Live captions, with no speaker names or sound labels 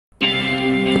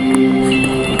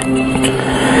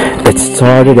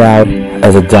started out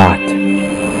as a dot,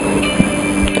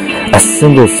 a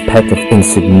single speck of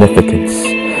insignificance,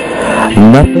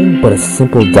 nothing but a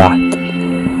simple dot.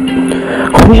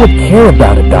 Who would care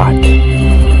about a dot?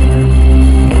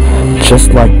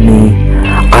 Just like me,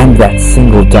 I'm that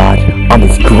single dot on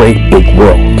this great big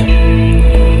world.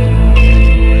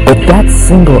 But that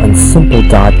single and simple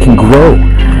dot can grow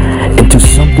into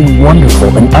something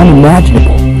wonderful and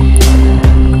unimaginable.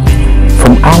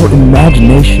 From our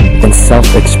imagination and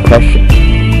self-expression,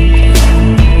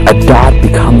 a dot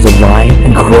becomes a line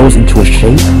and grows into a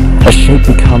shape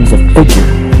becomes a figure,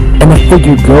 and a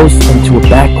figure grows into a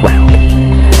background,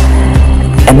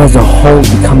 and as a whole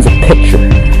becomes a picture,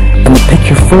 and the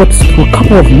picture flips to a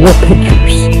couple of more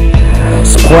pictures,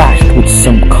 splashed with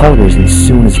some colors, and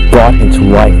soon is brought into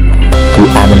life through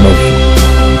animation.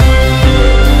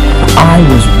 I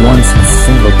was once a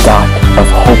single dot of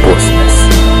hopelessness,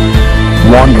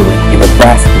 wandering in the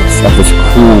vastness of this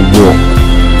cruel world,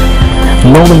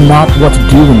 knowing not what to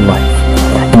do in life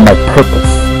and my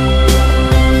purpose.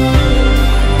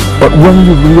 But when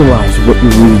you realize what you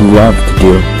really love to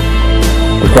do,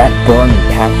 that burning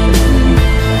passion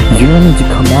in you, yearning to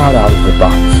come out of the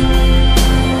box,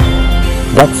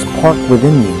 that spark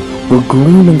within you will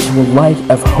gleam into a light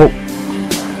of hope.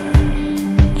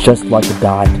 Just like a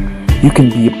dot, you can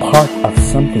be a part of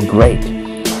something great,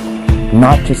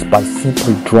 not just by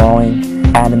simply drawing,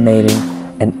 animating,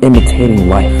 and imitating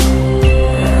life.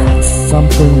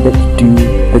 Something that you do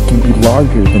that can be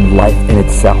larger than life in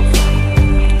itself.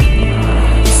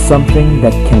 Something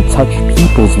that can touch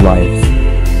people's lives,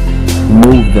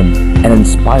 move them, and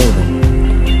inspire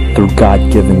them through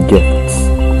God-given gifts.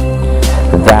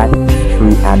 That is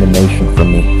true animation for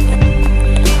me.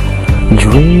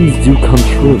 Dreams do come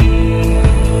true,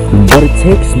 but it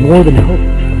takes more than hope,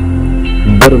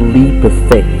 but a leap of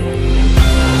faith,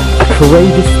 a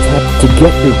courageous step to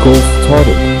get your goals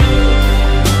started.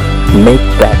 Make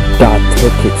that dot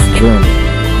take its journey.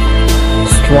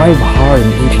 Strive hard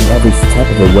in each and every step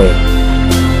of the way.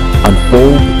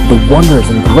 Unfold the wonders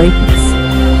and greatness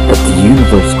that the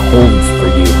universe holds for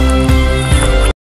you.